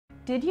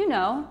Did you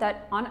know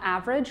that on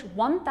average,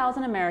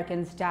 1,000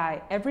 Americans die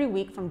every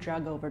week from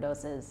drug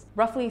overdoses?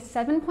 Roughly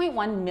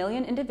 7.1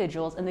 million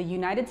individuals in the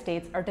United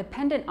States are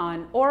dependent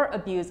on or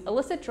abuse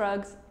illicit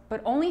drugs, but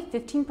only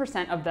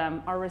 15% of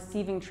them are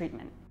receiving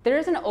treatment. There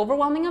is an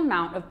overwhelming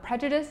amount of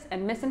prejudice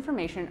and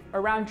misinformation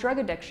around drug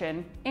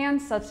addiction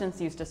and substance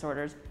use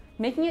disorders,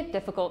 making it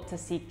difficult to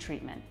seek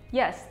treatment.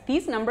 Yes,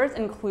 these numbers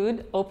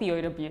include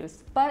opioid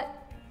abuse,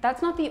 but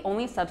that's not the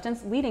only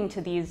substance leading to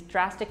these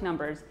drastic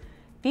numbers.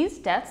 These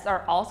deaths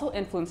are also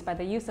influenced by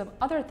the use of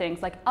other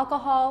things like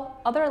alcohol,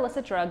 other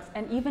illicit drugs,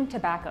 and even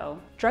tobacco.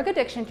 Drug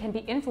addiction can be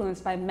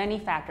influenced by many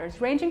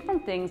factors, ranging from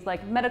things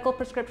like medical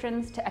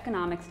prescriptions to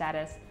economic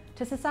status,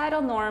 to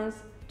societal norms,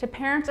 to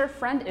parents or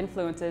friend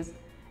influences,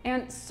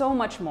 and so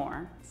much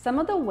more. Some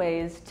of the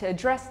ways to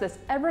address this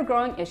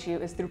ever-growing issue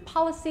is through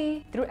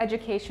policy, through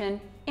education,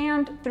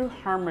 and through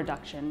harm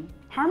reduction.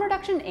 Harm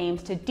reduction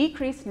aims to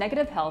decrease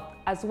negative health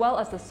as well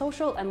as the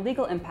social and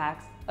legal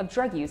impacts of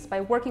drug use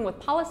by working with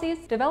policies,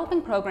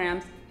 developing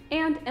programs,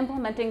 and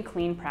implementing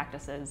clean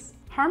practices.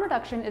 Harm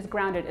reduction is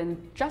grounded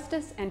in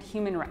justice and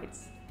human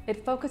rights.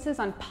 It focuses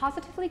on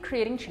positively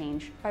creating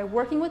change by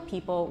working with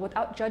people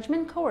without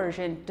judgment,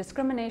 coercion,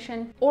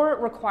 discrimination, or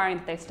requiring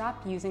that they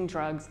stop using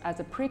drugs as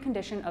a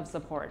precondition of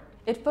support.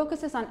 It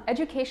focuses on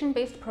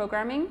education-based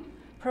programming,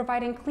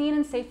 providing clean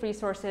and safe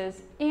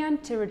resources,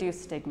 and to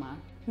reduce stigma.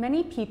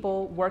 Many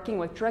people working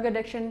with drug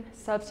addiction,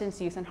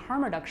 substance use, and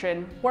harm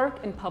reduction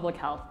work in public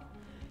health.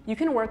 You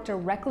can work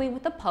directly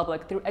with the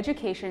public through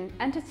education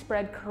and to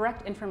spread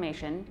correct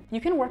information.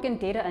 You can work in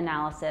data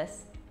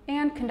analysis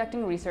and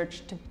conducting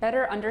research to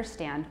better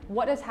understand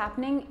what is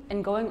happening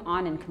and going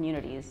on in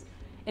communities,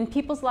 in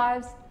people's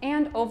lives,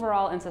 and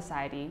overall in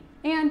society.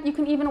 And you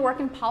can even work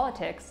in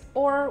politics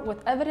or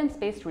with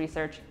evidence-based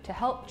research to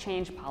help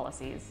change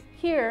policies.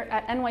 Here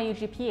at NYU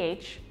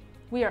GPH,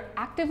 we are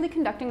actively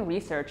conducting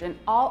research in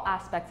all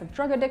aspects of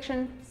drug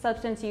addiction,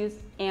 substance use,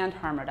 and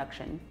harm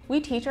reduction.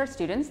 We teach our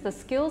students the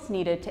skills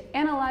needed to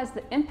analyze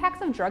the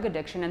impacts of drug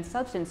addiction and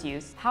substance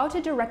use, how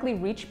to directly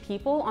reach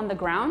people on the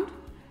ground,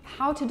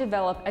 how to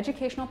develop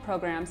educational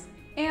programs,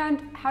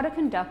 and how to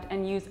conduct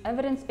and use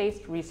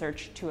evidence-based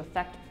research to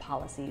affect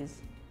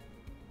policies.